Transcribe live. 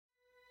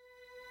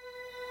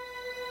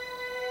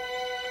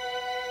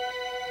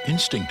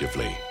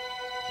Instinctively,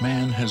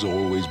 man has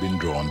always been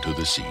drawn to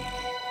the sea.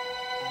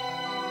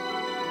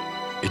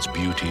 Its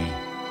beauty,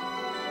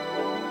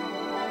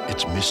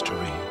 its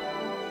mystery,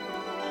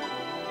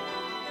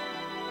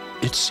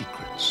 its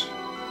secrets.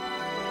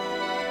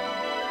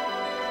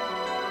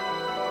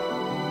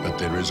 But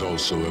there is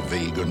also a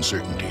vague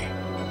uncertainty,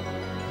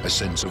 a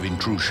sense of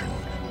intrusion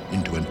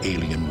into an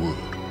alien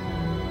world,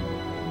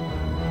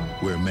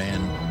 where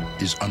man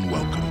is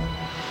unwelcome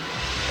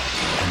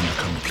and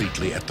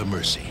completely at the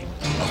mercy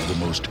of the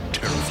most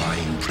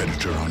terrifying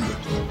predator on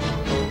Earth.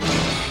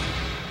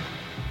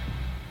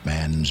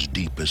 Man's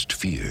deepest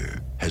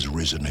fear has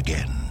risen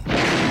again.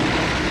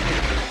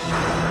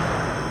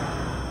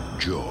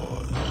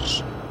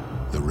 Jaws,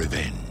 the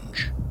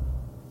revenge.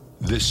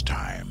 This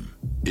time,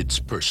 it's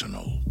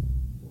personal.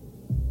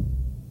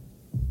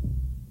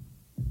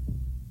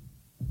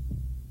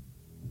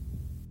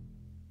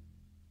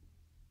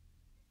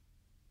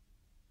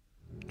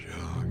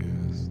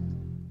 JAWGUST.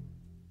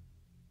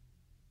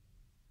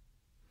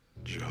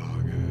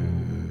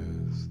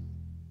 JAWGUST.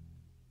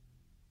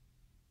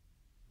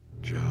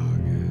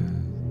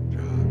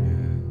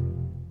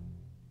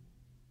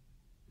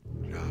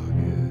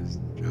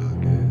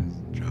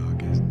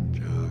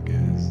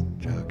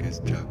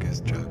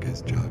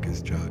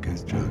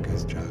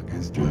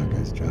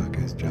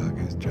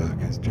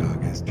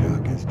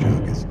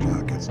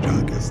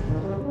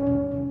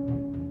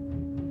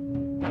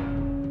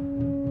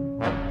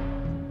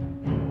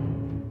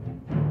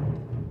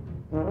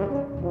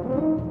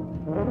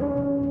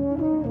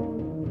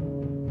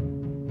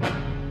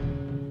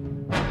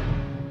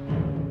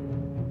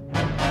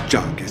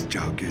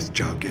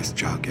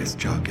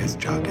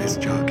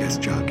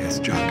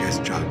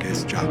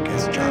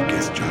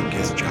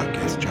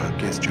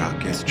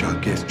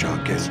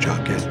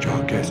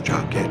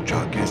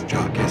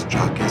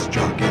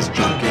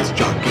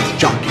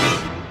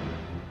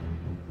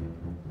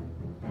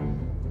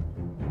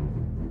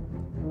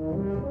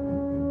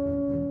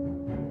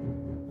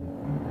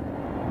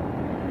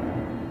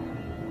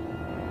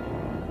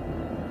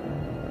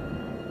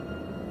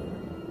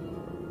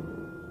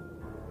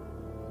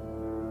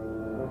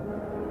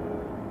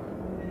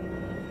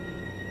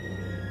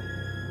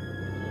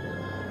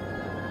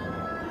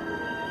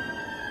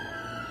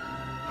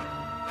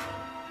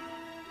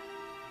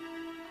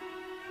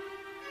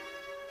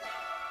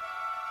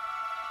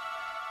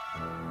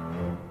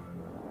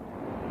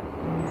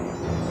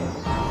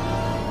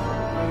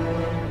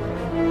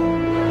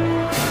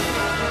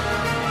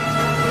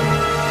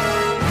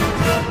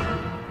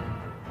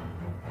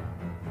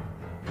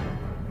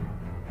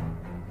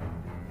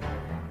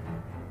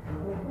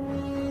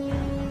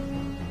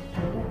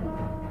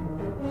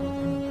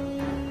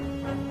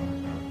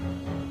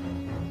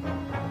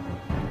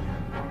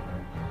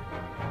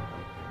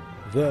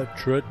 The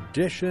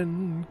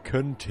tradition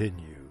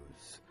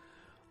continues.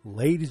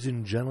 Ladies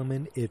and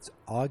gentlemen, it's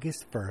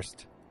August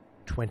 1st,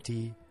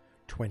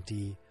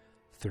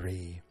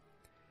 2023.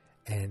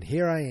 And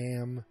here I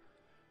am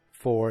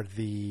for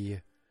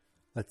the,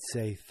 let's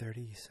say,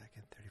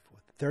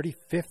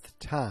 35th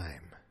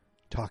time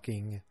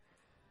talking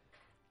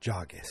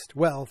JAWGUST.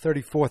 Well,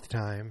 34th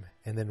time,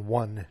 and then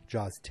one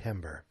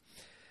Jaws-tember.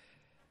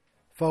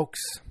 Folks,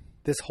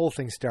 this whole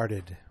thing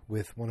started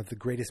with one of the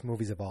greatest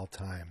movies of all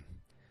time.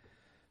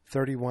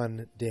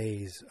 31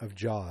 days of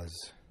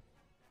Jaws,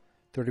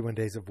 31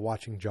 days of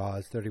watching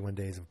Jaws, 31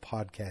 days of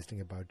podcasting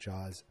about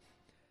Jaws.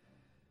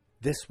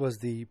 This was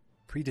the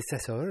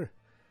predecessor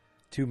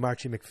to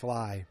Marty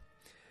McFly.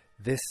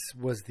 This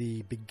was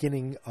the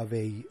beginning of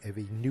a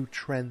new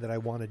trend that I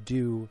want to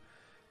do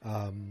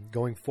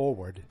going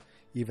forward,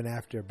 even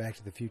after Back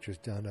to the Future is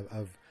done,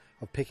 of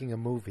picking a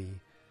movie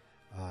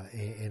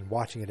and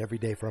watching it every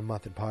day for a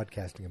month and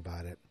podcasting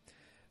about it.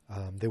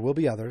 There will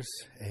be others,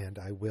 and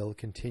I will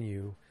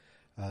continue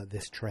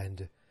this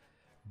trend,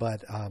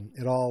 but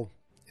it all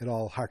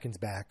harkens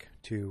back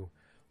to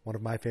one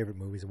of my favorite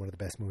movies and one of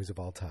the best movies of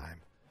all time,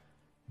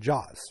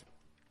 Jaws.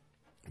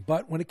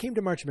 But when it came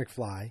to Marty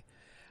McFly,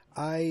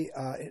 I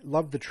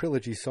loved the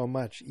trilogy so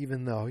much,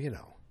 even though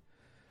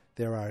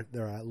there are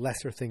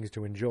lesser things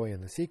to enjoy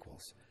in the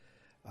sequels.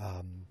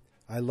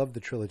 I loved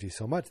the trilogy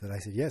so much that I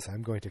said, yes,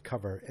 I'm going to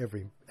cover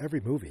every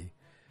movie.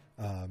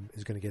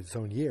 Is going to get its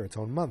own year, its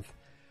own month.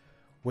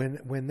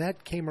 When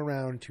that came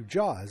around to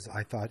Jaws,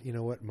 I thought, you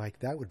know what, Mike,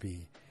 that would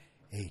be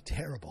a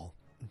terrible,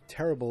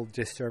 terrible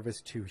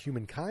disservice to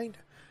humankind,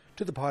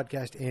 to the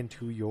podcast, and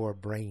to your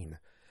brain.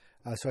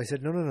 So I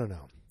said,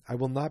 no. I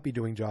will not be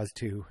doing Jaws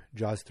 2,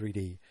 Jaws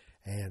 3D,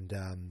 and,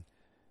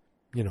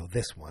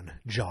 this one,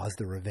 Jaws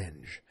the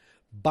Revenge.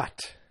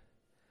 But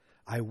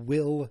I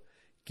will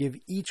give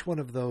each one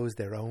of those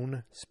their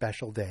own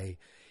special day.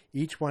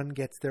 Each one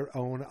gets their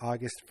own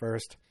August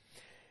 1st.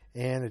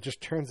 And it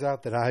just turns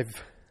out that I've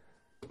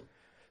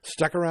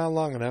stuck around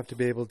long enough to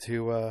be able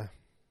to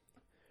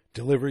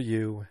deliver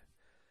you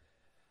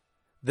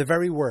the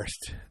very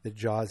worst that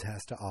Jaws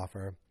has to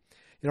offer.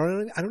 I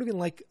don't even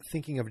like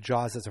thinking of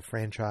Jaws as a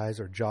franchise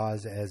or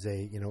Jaws as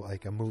a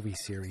movie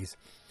series.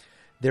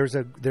 There's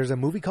a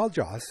movie called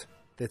Jaws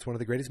It's one of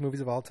the greatest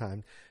movies of all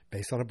time,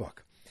 based on a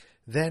book.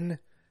 Then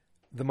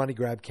the money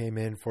grab came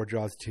in for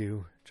Jaws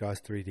 2,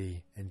 Jaws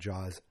 3D, and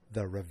Jaws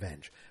The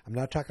Revenge. I'm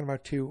not talking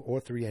about 2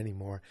 or 3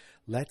 anymore.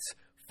 Let's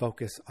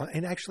focus on,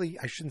 and actually,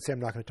 I shouldn't say I'm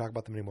not going to talk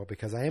about them anymore,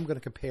 because I am going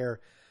to compare,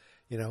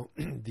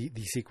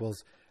 the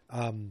sequels.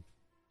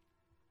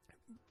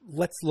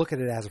 Let's look at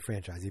it as a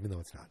franchise, even though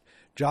it's not.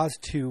 Jaws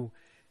 2,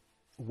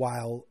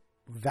 while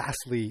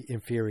vastly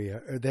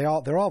inferior, they're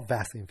all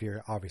vastly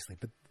inferior, obviously,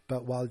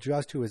 but while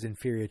Jaws 2 is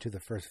inferior to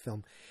the first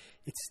film,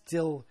 it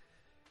still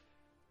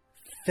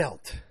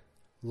felt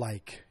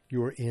like you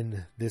were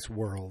in this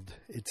world.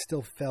 It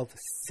still felt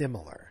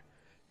similar.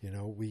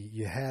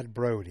 You had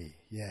Brody,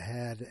 you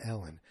had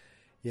Ellen,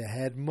 you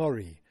had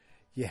Murray,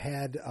 you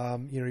had,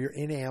 you're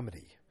in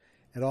Amity.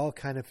 It all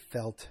kind of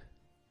felt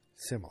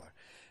similar.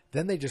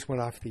 Then they just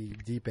went off the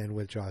deep end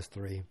with Jaws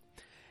 3,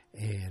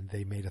 and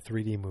they made a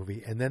 3D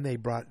movie. And then they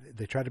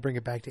tried to bring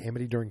it back to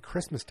Amity during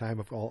Christmas time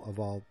of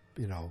all,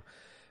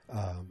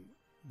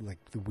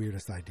 like the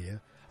weirdest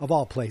idea of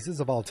all places,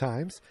 of all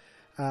times,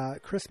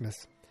 Christmas.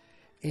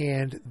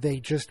 And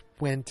they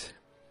went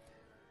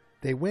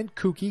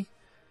kooky,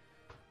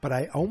 but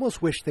I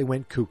almost wish they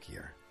went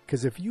kookier.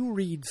 Because if you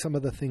read some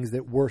of the things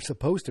that were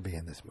supposed to be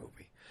in this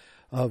movie,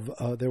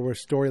 there were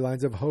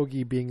storylines of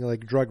Hoagie being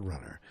like drug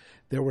runner.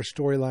 There were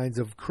storylines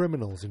of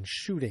criminals and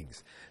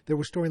shootings. There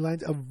were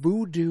storylines of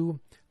voodoo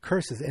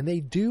curses. And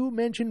they do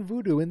mention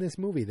voodoo in this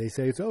movie. They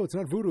say, it's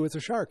not voodoo, it's a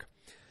shark.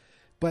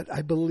 But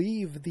I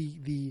believe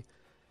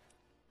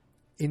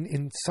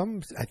in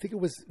some, I think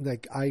it was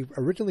like, I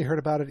originally heard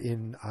about it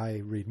in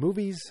I Read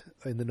Movies,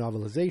 in the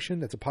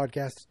novelization. That's a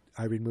podcast,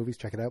 I Read Movies,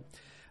 check it out.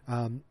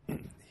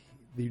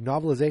 The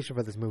novelization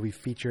for this movie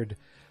featured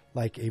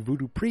like a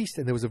voodoo priest,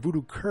 and there was a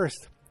voodoo curse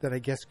that I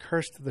guess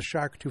cursed the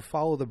shark to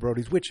follow the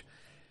Brodies, which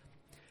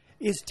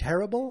is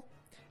terrible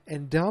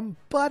and dumb,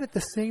 but at the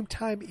same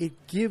time,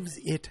 it gives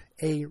it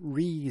a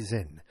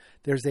reason.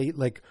 There's a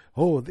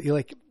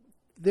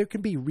there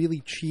can be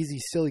really cheesy,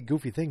 silly,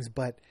 goofy things,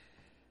 but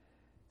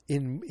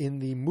in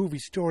the movie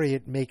story,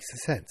 it makes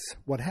sense.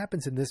 What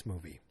happens in this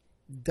movie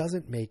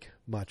doesn't make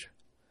much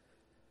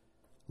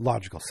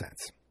logical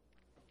sense.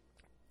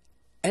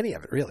 Any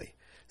of it, really.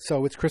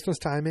 So it's Christmas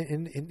time,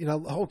 and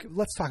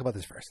let's talk about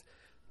this first.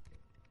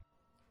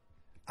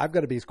 I've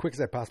got to be as quick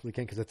as I possibly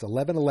can because it's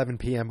 11:11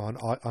 p.m.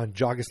 on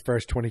JAWGUST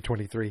 1st,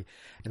 2023,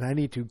 and I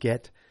need to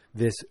get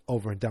this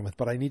over and done with.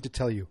 But I need to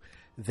tell you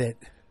that,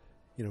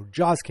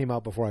 Jaws came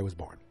out before I was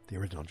born, the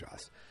original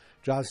Jaws.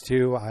 Jaws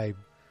 2, I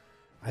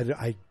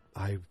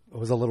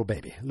was a little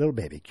baby,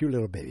 cute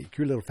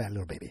little fat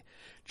little baby.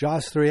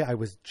 Jaws 3, I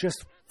was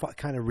just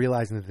kind of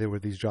realizing that there were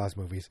these Jaws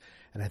movies,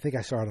 and I think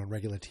I saw it on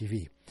regular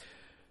TV.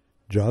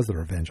 Jaws The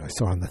Revenge, I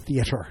saw in the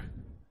theater.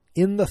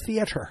 In the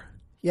theater.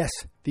 Yes,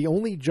 the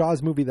only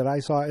Jaws movie that I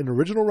saw in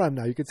original run.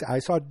 Now you could say I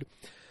saw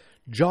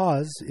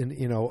Jaws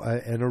in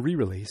a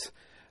re-release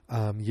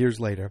years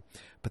later,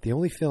 but the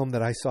only film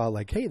that I saw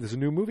like, hey, there's a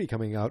new movie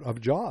coming out of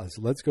Jaws.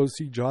 Let's go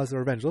see Jaws The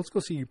Revenge. Let's go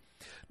see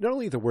not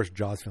only the worst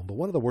Jaws film, but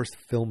one of the worst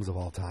films of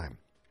all time,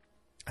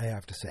 I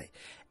have to say.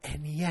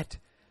 And yet,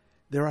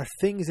 there are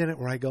things in it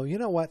where I go, you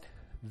know what?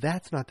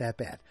 That's not that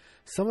bad.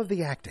 Some of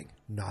the acting,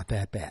 not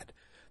that bad.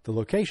 The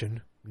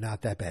location,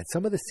 not that bad.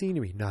 Some of the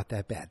scenery, not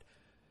that bad.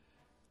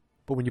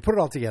 But when you put it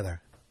all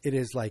together, it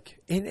is like,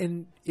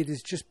 and it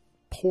is just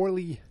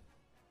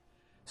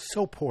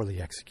so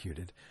poorly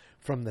executed.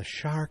 From the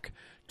shark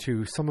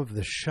to some of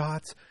the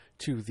shots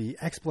to the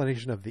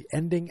explanation of the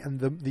ending. And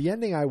the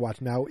ending I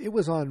watched now, it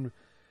was on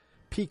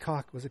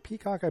Peacock. Was it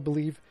Peacock, I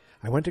believe?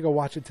 I went to go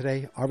watch it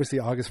today. Obviously,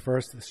 August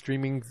 1st, the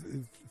streaming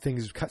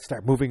things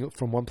start moving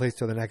from one place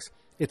to the next.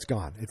 It's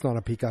gone. It's not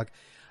on Peacock.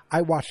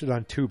 I watched it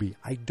on Tubi.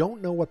 I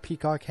don't know what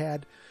Peacock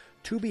had.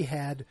 Tubi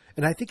had,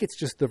 and I think it's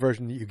just the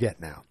version that you get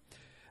now.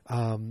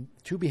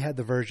 Tubi had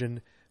the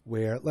version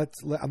where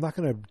I'm not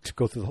going to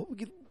go through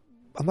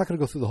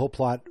the whole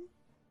plot,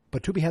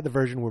 but Tubi had the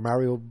version where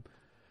Mario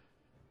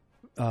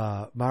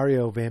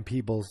Van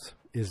Peebles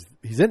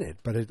he's in it,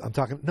 but I'm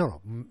talking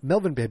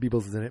Melvin Van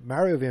Peebles is in it.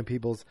 Mario Van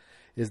Peebles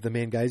is the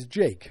main guy's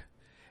Jake,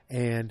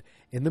 and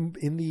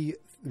in the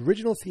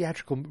original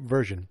theatrical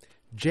version,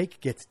 Jake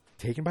gets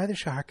taken by the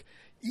shark,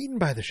 eaten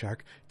by the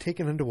shark,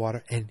 taken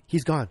underwater, and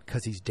he's gone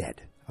because he's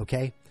dead.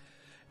 Okay.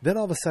 Then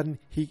all of a sudden,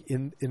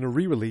 in a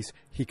re-release,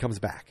 he comes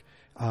back.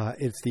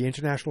 It's the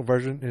international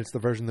version, and it's the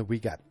version that we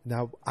got.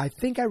 Now, I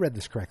think I read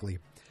this correctly,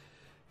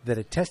 that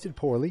it tested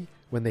poorly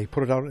when they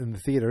put it out in the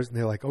theaters, and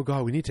they're like, oh,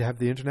 God, we need to have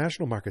the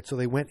international market. So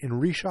they went and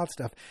reshot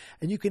stuff.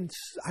 And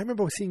I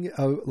remember seeing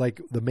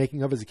like the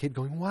making of as a kid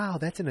going, wow,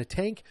 that's in a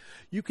tank.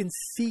 You can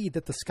see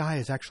that the sky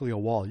is actually a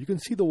wall. You can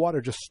see the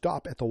water just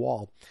stop at the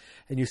wall.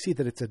 And you see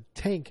that it's a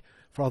tank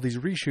for all these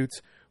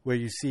reshoots where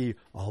you see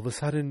all of a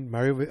sudden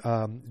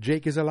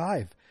Jake is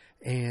alive.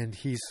 And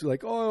he's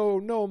like, oh,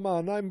 no,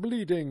 man, I'm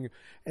bleeding.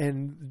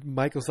 And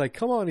Michael's like,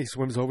 come on. He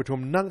swims over to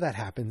him. None of that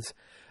happens.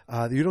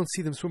 You don't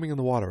see them swimming in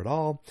the water at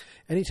all.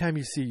 Anytime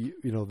you see,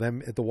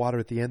 them at the water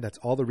at the end, that's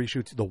all the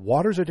reshoots. The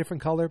waters are a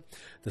different color.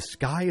 The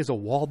sky is a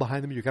wall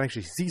behind them. You can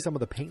actually see some of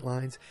the paint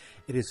lines.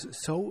 It is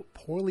so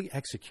poorly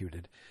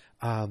executed.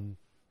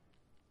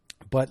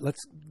 But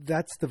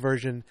that's the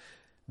version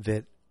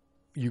that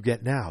you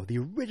get now. The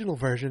original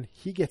version,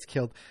 he gets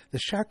killed. The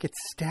shark gets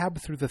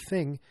stabbed through the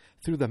thing,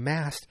 through the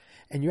mast,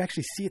 and you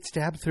actually see it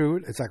stabbed through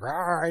it. It's like,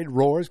 it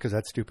roars because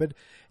that's stupid.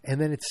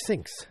 And then it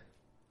sinks.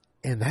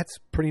 And that's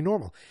pretty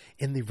normal.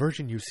 In the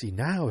version you see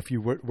now, if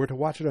you were to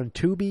watch it on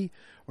Tubi,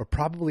 or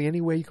probably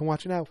anywhere you can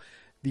watch it now,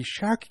 the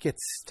shark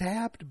gets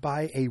stabbed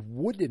by a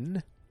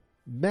wooden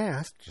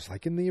mast, just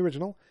like in the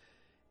original,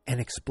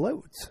 and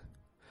explodes.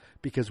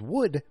 Because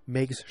wood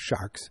makes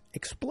sharks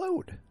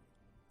explode.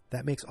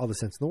 That makes all the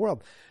sense in the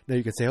world. Now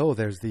you could say,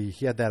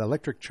 he had that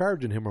electric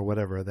charge in him or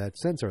whatever, that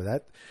sensor,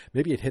 that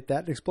maybe it hit that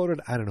and exploded.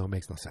 I don't know. It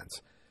makes no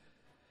sense.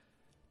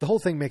 The whole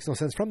thing makes no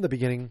sense. From the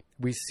beginning,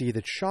 we see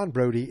that Sean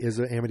Brody is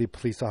an Amity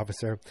police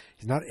officer.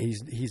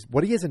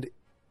 What he isn't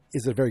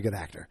is a very good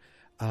actor.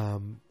 I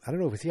don't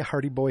know, is he a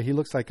Hardy Boy? He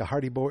looks like a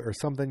Hardy Boy or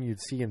something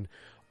you'd see in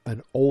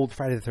an old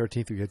Friday the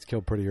 13th who gets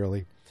killed pretty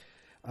early.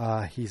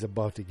 He's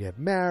about to get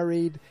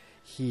married.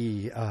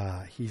 He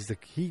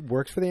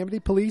works for the Amity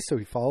police, so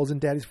he follows in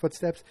Daddy's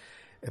footsteps.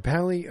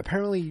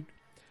 Apparently,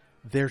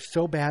 they're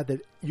so bad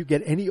that you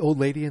get any old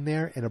lady in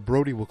there, and a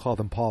Brody will call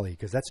them Polly,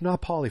 because that's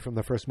not Polly from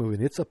the first movie.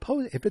 And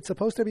if it's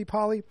supposed to be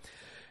Polly,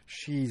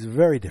 she's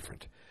very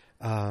different.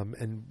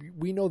 And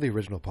we know the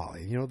original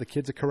Polly. The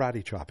kids are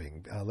karate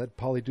chopping. Let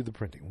Polly do the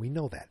printing. We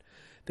know that.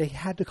 They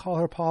had to call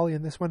her Polly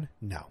in this one?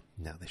 No,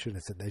 they shouldn't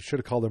have said. They should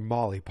have called her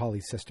Molly,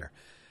 Polly's sister.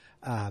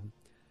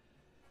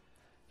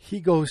 He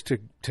goes to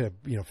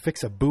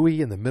fix a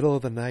buoy in the middle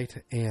of the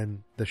night,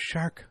 and the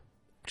shark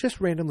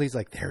just randomly is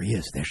like, there he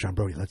is. There's Sean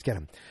Brody. Let's get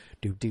him.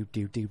 Do.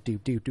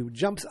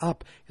 Jumps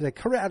up. He's like,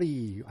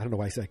 karate. I don't know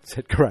why I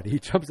said karate. He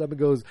jumps up and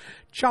goes,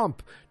 chomp.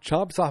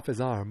 Chomps off his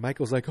arm.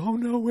 Michael's like, oh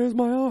no, where's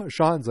my arm?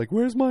 Sean's like,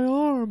 where's my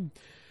arm?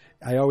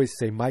 I always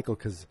say Michael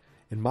because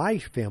in my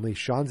family,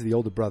 Sean's the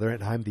older brother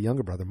and I'm the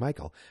younger brother,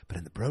 Michael. But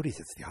in the Brodies,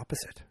 it's the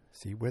opposite.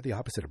 See, we're the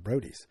opposite of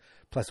Brodies.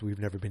 Plus, we've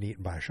never been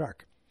eaten by a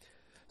shark.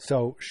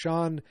 So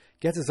Sean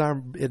gets his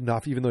arm hidden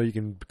off, even though you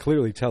can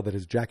clearly tell that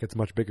his jacket's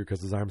much bigger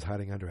because his arm's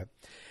hiding under it.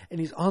 And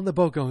he's on the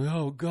boat going,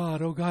 oh,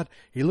 God, oh, God.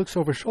 He looks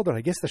over his shoulder, and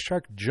I guess the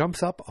shark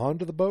jumps up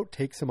onto the boat,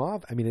 takes him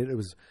off. I mean, it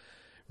was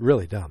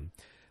really dumb.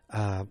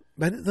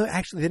 But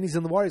actually, then he's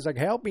in the water. He's like,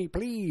 help me,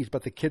 please.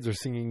 But the kids are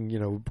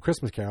singing,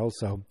 Christmas carols.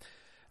 So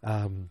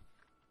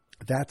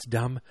that's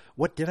dumb.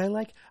 What did I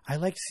like? I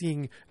liked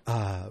seeing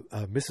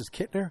Mrs.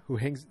 Kittner, who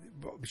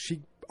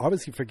she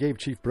obviously forgave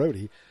Chief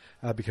Brody,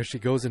 because she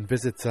goes and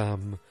visits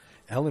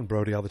Ellen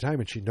Brody all the time,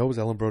 and she knows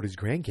Ellen Brody's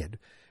grandkid.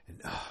 And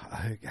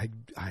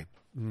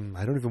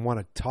I don't even want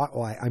to talk.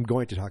 Well, I'm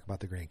going to talk about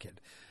the grandkid.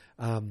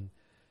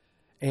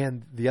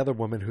 And the other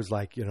woman who's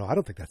like, I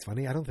don't think that's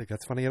funny. I don't think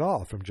that's funny at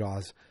all, from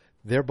Jaws.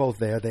 They're both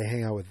there. They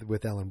hang out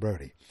with Ellen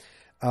Brody.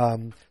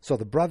 So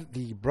the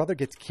brother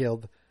gets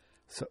killed.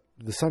 So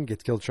the son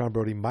gets killed, Sean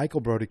Brody.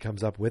 Michael Brody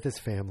comes up with his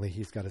family.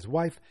 He's got his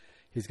wife.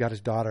 He's got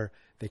his daughter.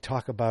 They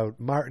talk about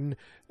Martin,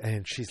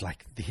 and she's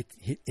like,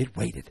 it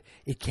waited.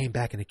 It came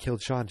back, and it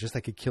killed Sean just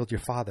like it killed your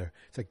father.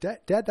 It's like,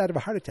 Dad died of a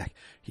heart attack.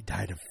 He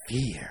died of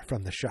fear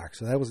from the shark.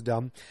 So that was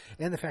dumb.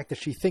 And the fact that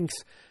she thinks,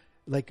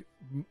 like,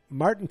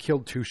 Martin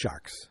killed 2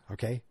 sharks,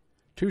 okay?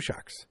 2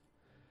 sharks.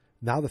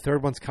 Now the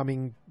third one's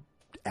coming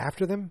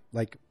after them.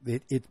 Like,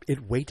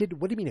 it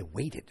waited? What do you mean it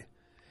waited?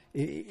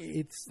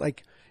 It's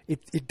like,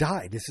 it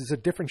died. This is a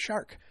different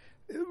shark.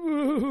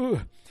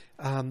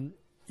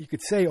 You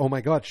could say, oh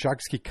my God,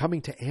 sharks keep coming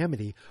to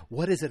Amity.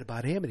 What is it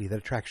about Amity that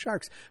attracts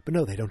sharks? But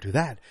no, they don't do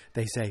that.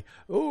 They say,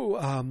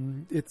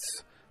 it's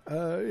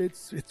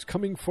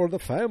coming for the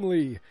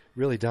family.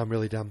 Really dumb,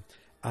 really dumb.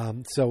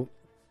 So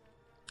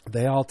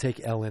they all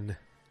take Ellen.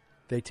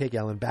 They take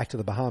Ellen back to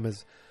the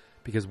Bahamas,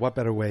 because what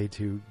better way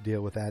to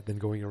deal with that than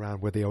going around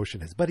where the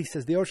ocean is? But he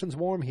says, the ocean's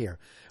warm here.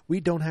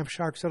 We don't have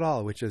sharks at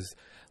all, which is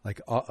like,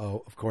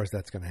 of course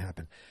that's going to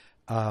happen.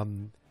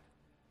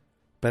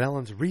 But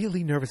Ellen's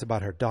really nervous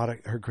about her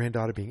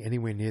granddaughter being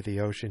anywhere near the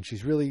ocean. She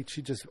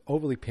just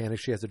overly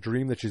panics. She has a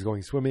dream that she's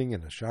going swimming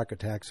and a shark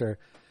attacks her.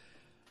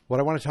 What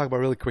I want to talk about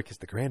really quick is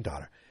the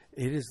granddaughter.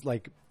 It is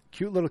like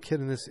cute little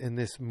kid in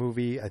this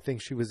movie. I think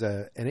she was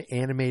an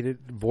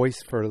animated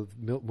voice for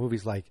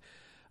movies like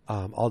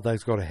All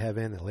Dogs Go to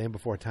Heaven and Land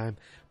Before Time.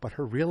 But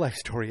her real life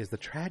story is the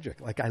tragic.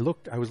 Like I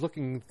was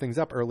looking things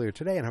up earlier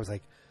today, and I was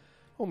like,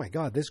 oh my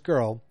God, this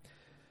girl,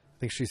 I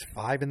think she's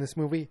 5 in this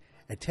movie.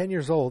 At 10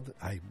 years old,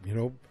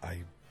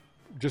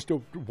 just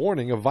a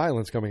warning of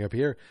violence coming up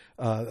here.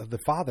 The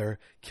father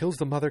kills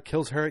the mother,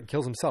 kills her, and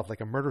kills himself,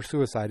 like a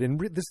murder-suicide. And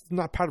this is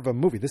not part of a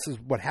movie. This is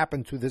what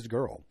happened to this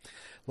girl.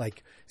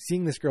 Like,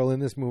 seeing this girl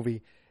in this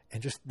movie,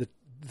 and just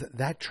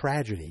that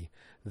tragedy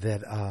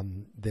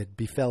that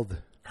befell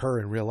her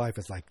in real life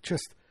is like,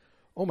 just,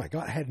 oh my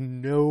God, I had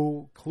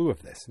no clue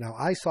of this. Now,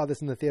 I saw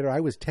this in the theater.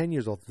 I was 10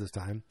 years old at this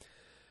time,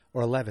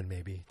 or 11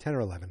 maybe, 10 or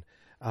 11.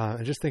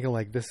 And just thinking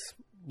like, this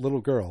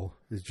little girl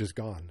is just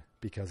gone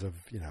because of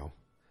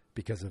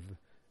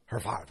her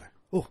father.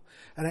 Oh,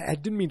 and I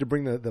didn't mean to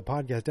bring the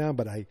podcast down,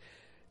 but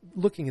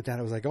looking at that,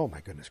 I was like, oh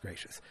my goodness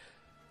gracious.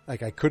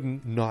 Like I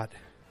couldn't ignore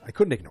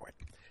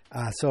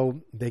it.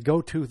 So they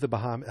go to the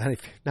Bahamas. And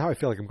now I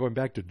feel like I'm going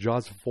back to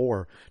Jaws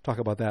 4. Talk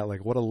about that.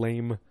 Like what a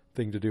lame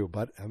thing to do,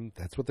 but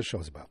that's what the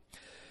show's about.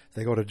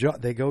 They go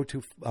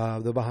to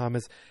the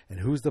Bahamas, and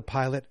who's the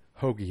pilot?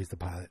 Hoagie is the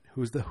pilot.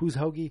 Who's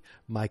Hoagie?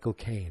 Michael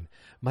Caine.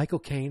 Michael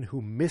Caine,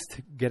 who missed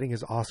getting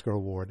his Oscar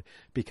award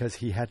because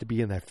he had to be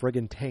in that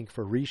friggin' tank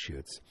for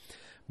reshoots.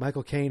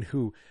 Michael Caine,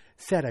 who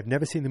said, I've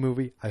never seen the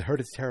movie. I heard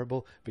it's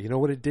terrible, but you know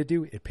what it did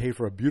do? It paid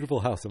for a beautiful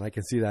house, and I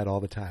can see that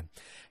all the time.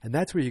 And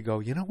that's where you go,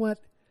 you know what?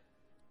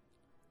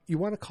 You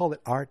want to call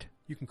it art?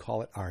 You can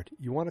call it art.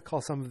 You want to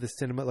call some of the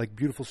cinema like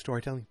beautiful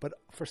storytelling, but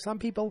for some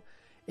people,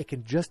 it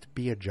can just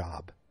be a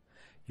job.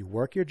 You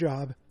work your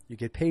job, you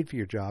get paid for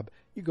your job,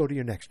 you go to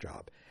your next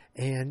job.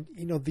 And,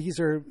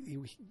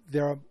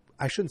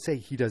 I shouldn't say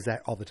he does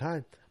that all the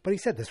time, but he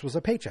said this was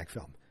a paycheck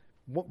film.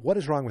 What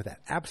is wrong with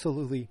that?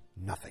 Absolutely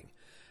nothing.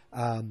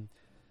 And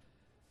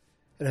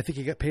I think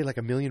he got paid like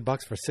 $1 million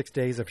for 6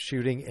 days of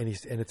shooting, and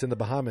it's in the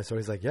Bahamas. So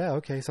he's like, yeah,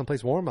 okay,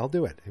 someplace warm, I'll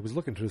do it. He was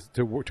looking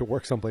to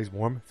work someplace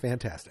warm.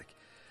 Fantastic.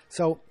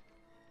 So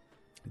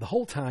the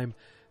whole time,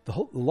 a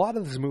lot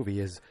of this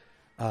movie is,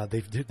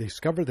 they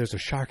discovered there's a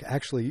shark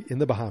actually in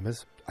the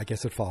Bahamas. I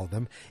guess it followed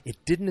them. It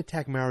didn't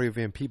attack Mario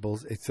Van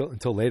Peebles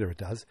until later it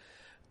does.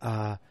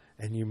 And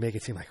you make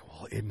it seem like,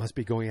 well, it must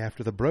be going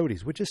after the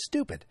Brodies, which is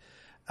stupid.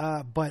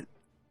 But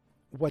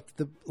what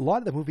a lot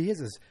of the movie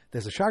is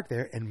there's a shark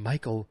there, and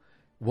Michael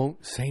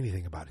won't say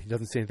anything about it. He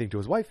doesn't say anything to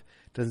his wife,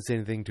 doesn't say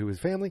anything to his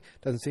family,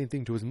 doesn't say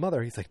anything to his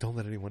mother. He's like, don't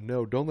let anyone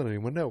know, don't let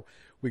anyone know.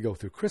 We go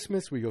through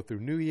Christmas, we go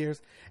through New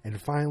Year's,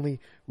 and finally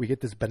we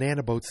get this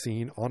banana boat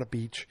scene on a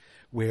beach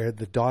where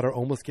the daughter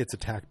almost gets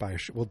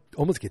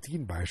almost gets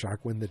eaten by a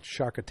shark when the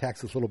shark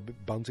attacks this little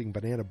bouncing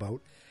banana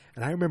boat.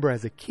 And I remember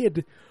as a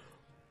kid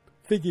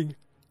thinking,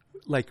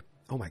 like,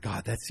 oh my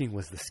God, that scene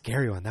was the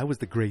scary one. That was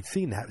the great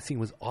scene. That scene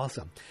was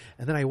awesome.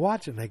 And then I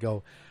watch it and I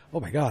go, oh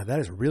my God, that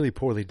is really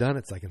poorly done.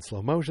 It's like in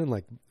slow motion,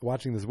 like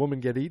watching this woman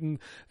get eaten,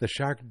 the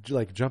shark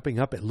like jumping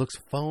up. It looks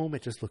foam.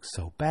 It just looks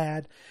so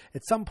bad.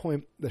 At some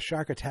point, the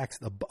shark attacks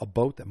a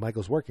boat that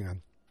Michael's working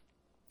on.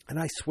 And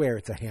I swear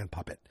it's a hand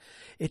puppet.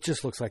 It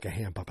just looks like a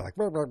hand puppet.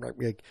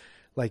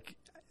 Like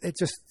it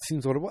just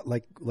seems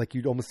like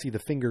you'd almost see the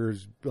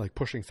fingers like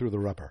pushing through the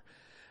rubber.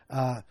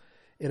 And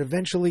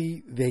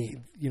eventually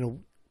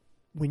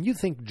when you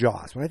think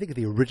Jaws, when I think of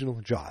the original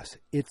Jaws,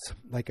 it's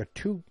like a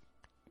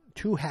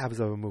two halves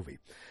of a movie.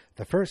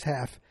 The first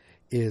half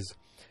is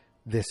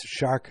this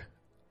shark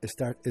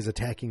is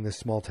attacking this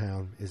small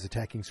town, is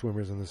attacking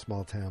swimmers in this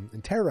small town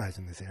and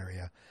terrorizing this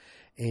area,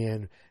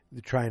 and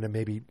they're trying to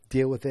maybe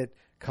deal with it,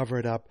 cover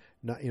it up,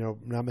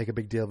 not make a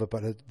big deal of it,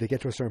 but they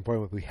get to a certain point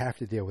where we have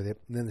to deal with it.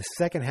 And then the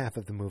second half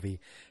of the movie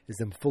is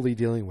them fully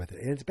dealing with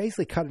it. And it's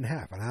basically cut in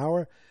half, an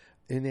hour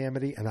in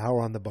Amity, an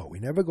hour on the boat. We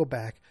never go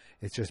back.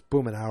 It's just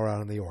boom, an hour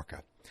out on the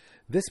Orca.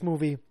 This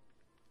movie,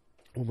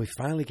 when we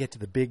finally get to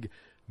the big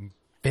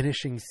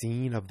finishing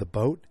scene of the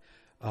boat,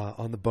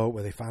 on the boat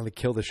where they finally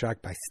kill the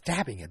shark by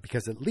stabbing it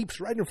because it leaps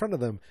right in front of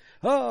them.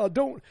 Oh,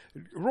 don't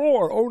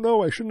roar. Oh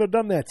no, I shouldn't have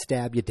done that.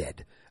 Stab, you're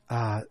dead.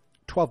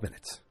 12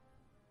 minutes.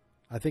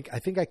 I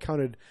think I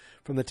counted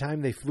from the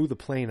time they flew the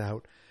plane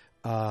out,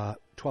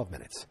 12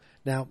 minutes.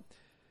 Now,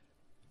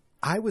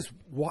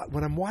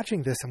 when I'm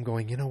watching this, I'm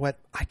going, you know what?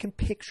 I can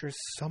picture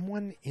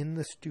someone in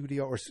the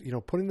studio or,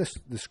 putting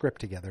the script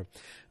together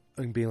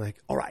and being like,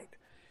 all right,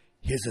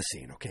 here's the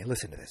scene. Okay,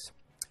 listen to this.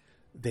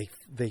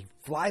 They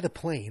fly the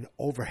plane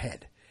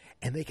overhead,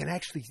 and they can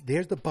actually,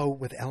 there's the boat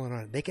with Ellen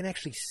on it. They can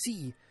actually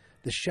see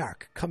the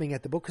shark coming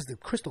at the boat because the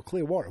crystal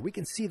clear water. We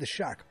can see the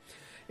shark,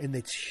 and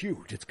it's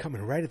huge. It's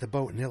coming right at the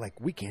boat, and they're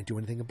like, we can't do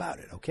anything about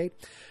it, okay?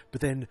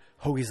 But then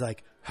Hoagie's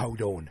like,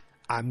 hold on,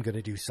 I'm going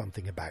to do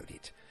something about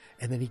it.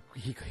 And then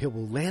he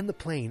will land the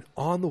plane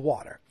on the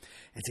water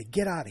and say,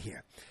 get out of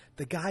here.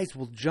 The guys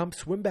will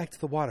swim back to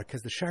the water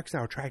because the shark's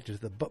now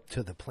attracted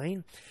to the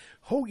plane.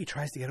 Hoagie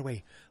tries to get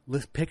away.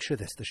 Let's picture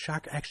this. The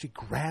shark actually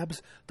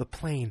grabs the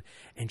plane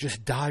and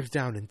just dives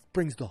down and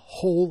brings the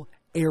whole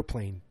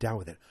airplane down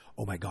with it.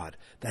 Oh my God,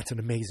 that's an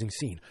amazing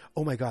scene.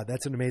 Oh my God,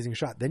 that's an amazing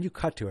shot. Then you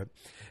cut to it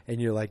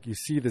and you're like, you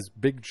see this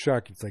big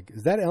shark. It's like,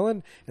 is that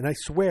Ellen? And I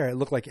swear it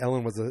looked like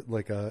Ellen was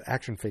like a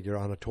action figure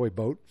on a toy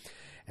boat.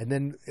 And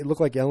then it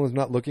looked like Ellen's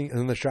not looking, and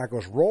then the shark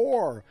goes,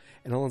 roar!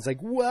 And Ellen's like,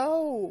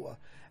 whoa!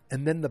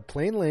 And then the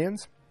plane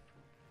lands.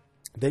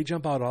 They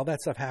jump out. All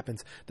that stuff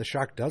happens. The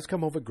shark does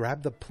come over,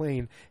 grab the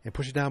plane, and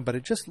push it down, but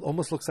it just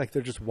almost looks like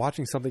they're just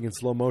watching something in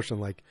slow motion,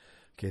 like,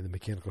 okay, the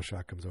mechanical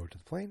shark comes over to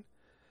the plane.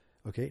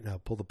 Okay, now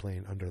pull the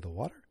plane under the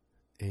water,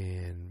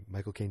 and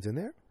Michael Caine's in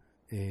there,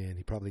 and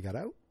he probably got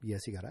out.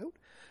 Yes, he got out.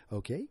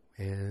 Okay,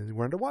 and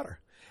we're underwater.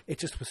 It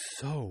just was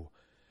so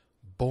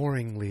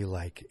boringly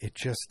like, it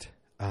just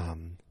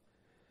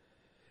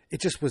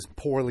was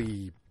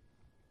poorly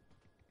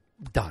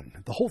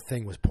done. The whole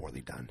thing was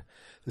poorly done.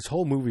 This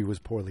whole movie was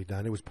poorly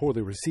done. It was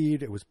poorly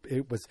received. It was,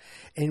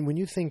 and when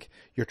you think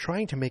you're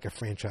trying to make a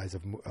franchise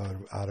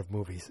out of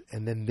movies,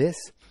 and then this,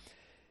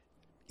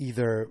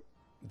 either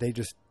they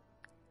just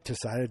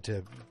decided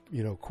to,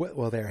 quit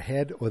while they're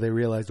ahead, or they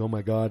realized, oh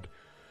my God,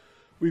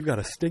 we've got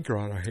a stinker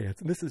on our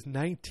hands. And this is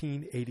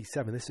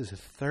 1987. This is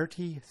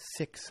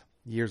 36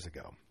 years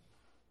ago.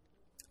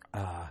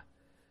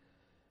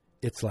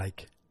 It's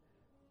like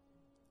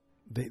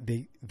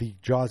the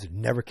Jaws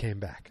never came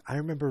back. I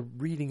remember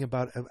reading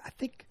about, I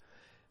think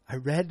I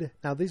read,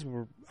 now these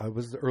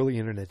was the early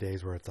internet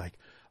days where it's like,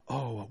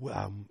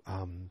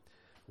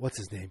 what's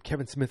his name?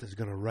 Kevin Smith is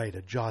going to write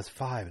a Jaws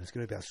 5 and it's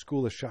going to be a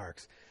school of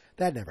sharks.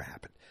 That never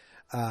happened.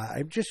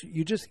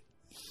 You just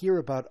hear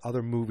about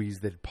other movies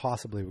that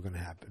possibly were going to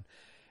happen.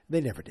 They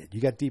never did. You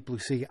got Deep Blue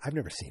Sea. I've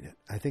never seen it.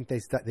 I think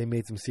they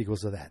made some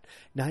sequels of that.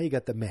 Now you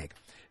got The Meg.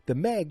 The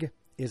Meg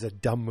is a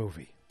dumb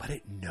movie, but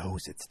it knows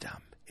it's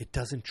dumb. It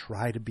doesn't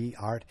try to be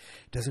art.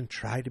 It doesn't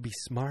try to be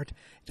smart.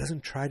 It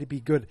doesn't try to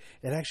be good.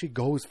 It actually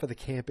goes for the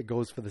camp. It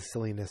goes for the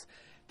silliness.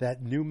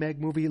 That new Meg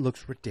movie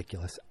looks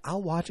ridiculous.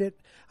 I'll watch it.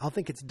 I'll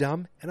think it's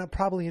dumb, and I'll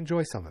probably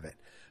enjoy some of it.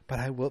 But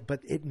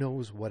it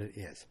knows what it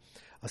is.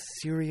 A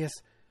serious,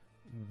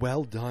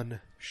 well-done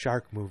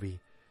shark movie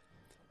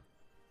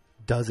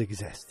does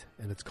exist,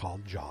 and it's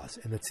called Jaws,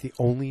 and it's the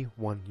only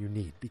one you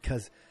need,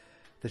 because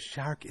the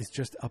shark is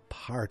just a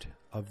part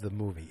of the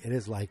movie. It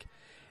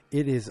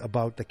is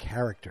about the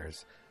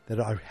characters that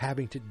are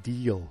having to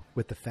deal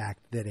with the fact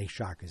that a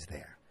shark is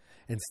there,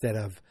 instead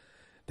of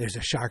there's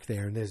a shark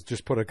there and there's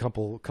just put a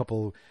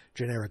couple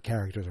generic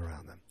characters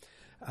around them.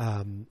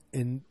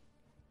 And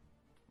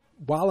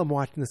while I'm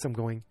watching this, I'm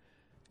going,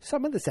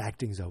 some of this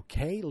acting's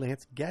okay.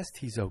 Lance Guest,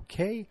 he's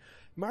okay.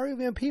 Mario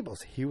Van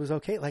Peebles, he was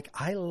okay. Like,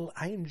 I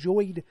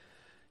enjoyed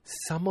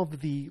some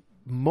of the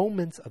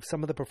moments of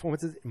some of the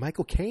performances.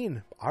 Michael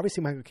Caine,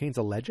 obviously Michael Caine's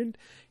a legend.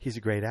 He's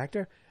a great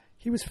actor.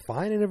 He was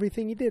fine in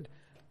everything he did.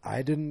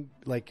 I didn't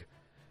like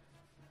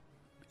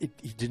it.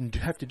 He didn't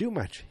have to do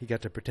much. He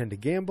got to pretend to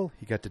gamble.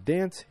 He got to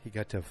dance. He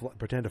got to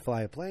pretend to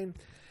fly a plane.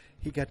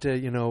 He got to,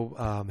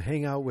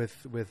 hang out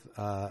with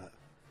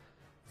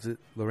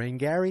Lorraine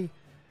Gary,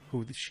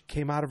 who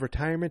came out of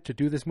retirement to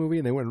do this movie,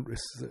 and they went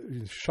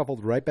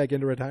shoveled right back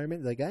into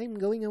retirement. Like, I'm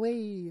going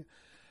away.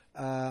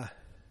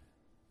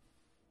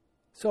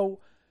 So,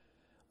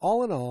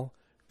 all in all,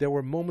 there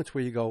were moments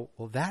where you go,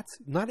 well, that's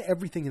not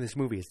everything in this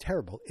movie is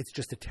terrible. It's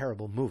just a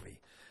terrible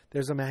movie.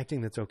 There's some acting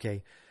that's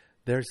okay.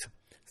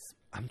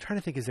 I'm trying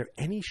to think, is there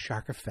any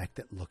shark effect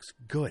that looks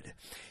good?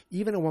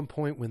 Even at one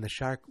point when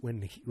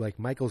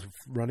Michael's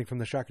running from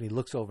the shark and he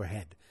looks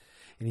overhead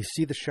and you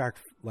see the shark,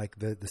 like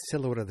the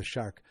silhouette of the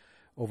shark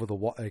over the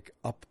wall, like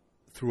up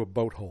through a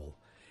boat hole.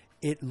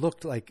 It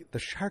looked like the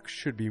shark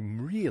should be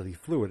really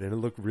fluid, and it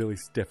looked really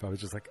stiff. I was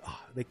just like,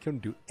 they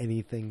couldn't do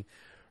anything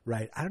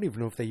right. I don't even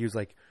know if they use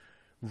like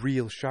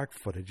real shark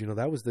footage.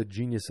 That was the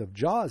genius of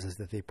Jaws, is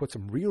that they put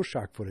some real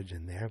shark footage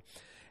in there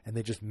and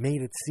they just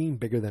made it seem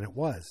bigger than it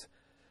was.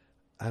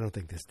 I don't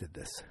think this did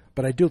this.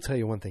 But I do tell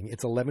you one thing.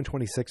 It's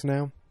 11:26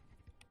 now.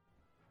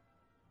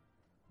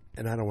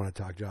 And I don't want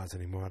to talk Jaws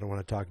anymore. I don't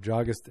want to talk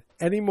JAWGUST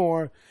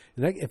anymore.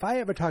 If I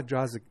ever talk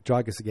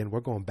JAWGUST again, we're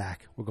going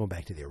back. We're going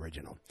back to the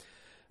original.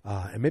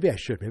 And maybe I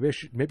should.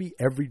 Maybe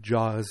every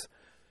JAWGUST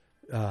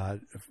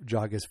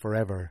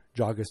forever,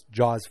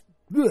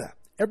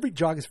 every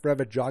JAWGUST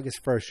forever, JAWGUST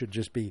first should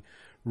just be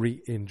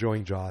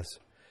enjoying Jaws,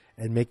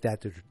 and make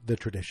that the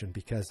tradition,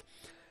 because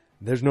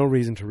there's no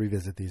reason to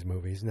revisit these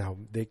movies. Now,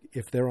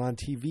 if they're on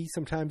TV,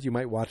 sometimes you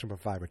might watch them for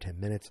 5 or 10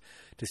 minutes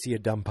to see a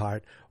dumb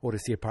part or to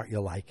see a part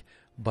you like,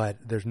 but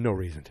there's no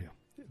reason to.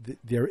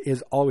 There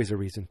is always a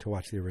reason to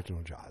watch the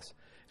original Jaws,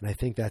 and I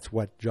think that's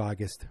what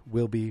JAWGUST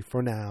will be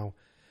for now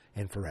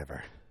and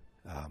forever.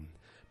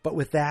 But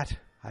with that,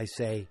 I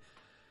say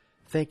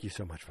thank you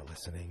so much for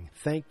listening.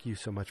 Thank you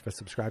so much for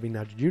subscribing.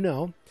 Now, did you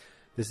know,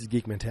 this is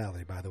Geek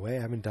Mentality, by the way.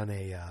 I haven't done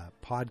a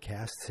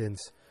podcast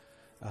since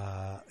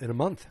in a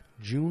month.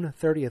 June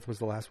 30th was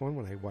the last one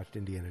when I watched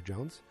Indiana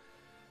Jones.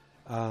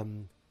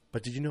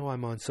 But did you know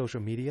I'm on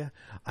social media?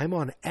 I'm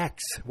on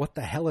X. What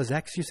the hell is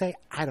X, you say?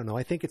 I don't know.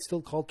 I think it's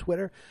still called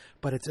Twitter,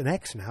 but it's an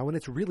X now, and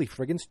it's really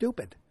friggin'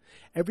 stupid.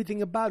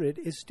 Everything about it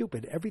is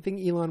stupid.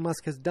 Everything Elon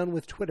Musk has done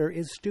with Twitter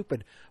is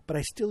stupid, but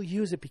I still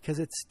use it because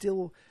it's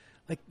still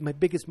like my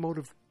biggest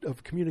mode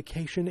of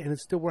communication, and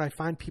it's still where I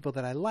find people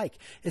that I like.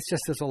 It's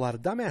just there's a lot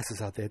of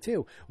dumbasses out there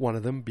too. One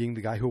of them being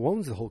the guy who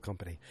owns the whole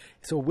company.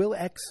 So will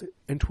X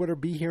and Twitter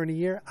be here in a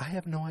year? I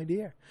have no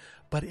idea.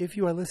 But if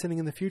you are listening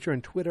in the future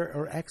and Twitter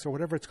or X or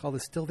whatever it's called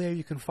is still there,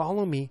 you can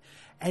follow me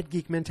at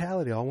Geek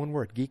Mentality, all one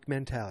word, Geek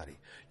Mentality.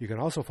 You can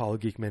also follow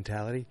Geek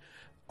Mentality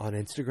on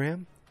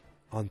Instagram,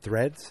 on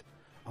Threads,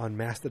 on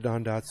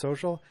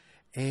Mastodon.social,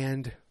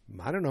 and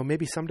I don't know,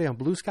 maybe someday on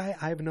Blue Sky.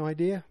 I have no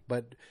idea,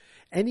 but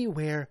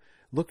anywhere,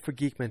 look for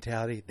Geek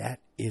Mentality.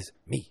 That is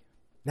me.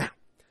 Now,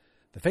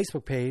 the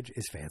Facebook page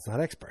is Fans Not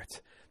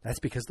Experts. That's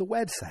because the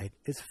website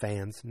is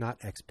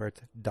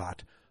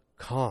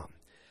fansnotexperts.com.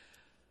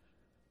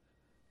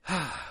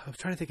 I'm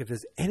trying to think if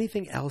there's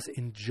anything else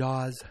in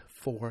Jaws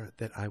 4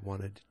 that I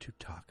wanted to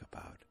talk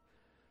about.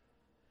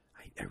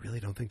 I really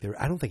don't think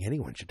I don't think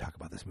anyone should talk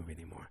about this movie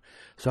anymore.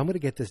 So I'm going to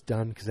get this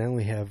done because I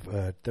only have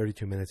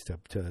 32 minutes to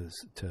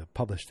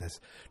publish this,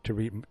 to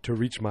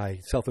reach my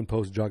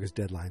self-imposed JAWGUST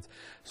deadlines.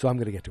 So I'm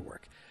going to get to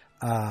work.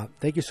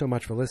 Thank you so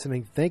much for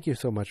listening. Thank you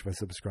so much for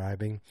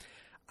subscribing.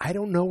 I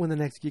don't know when the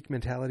next Geek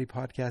Mentality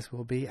podcast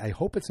will be. I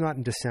hope it's not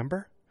in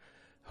December.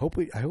 I hope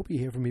you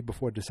hear from me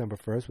before December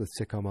 1st with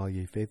Sitcom All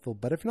Ye Faithful.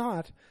 But if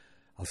not,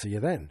 I'll see you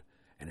then.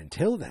 And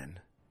until then,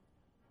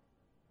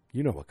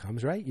 you know what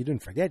comes, right? You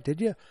didn't forget,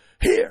 did you?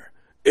 Here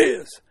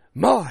is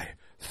my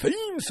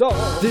theme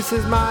song. This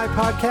is my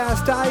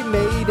podcast. I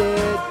made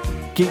it.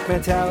 Geek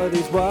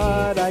Mentality's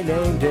what I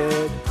named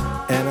it.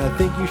 And I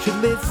think you should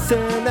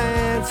listen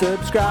and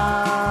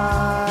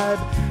subscribe.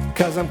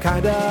 'Cause I'm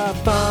kinda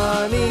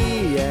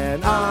funny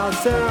and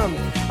awesome.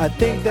 I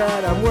think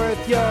that I'm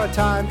worth your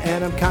time.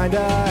 And I'm kinda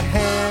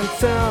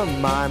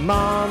handsome. My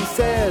mom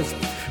says,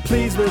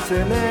 please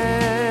listen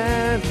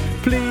and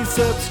please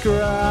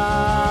subscribe.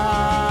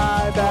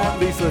 At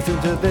least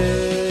listen to this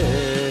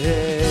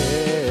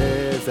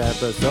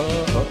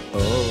episode.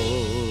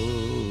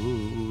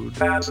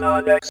 Fans,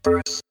 not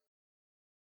experts.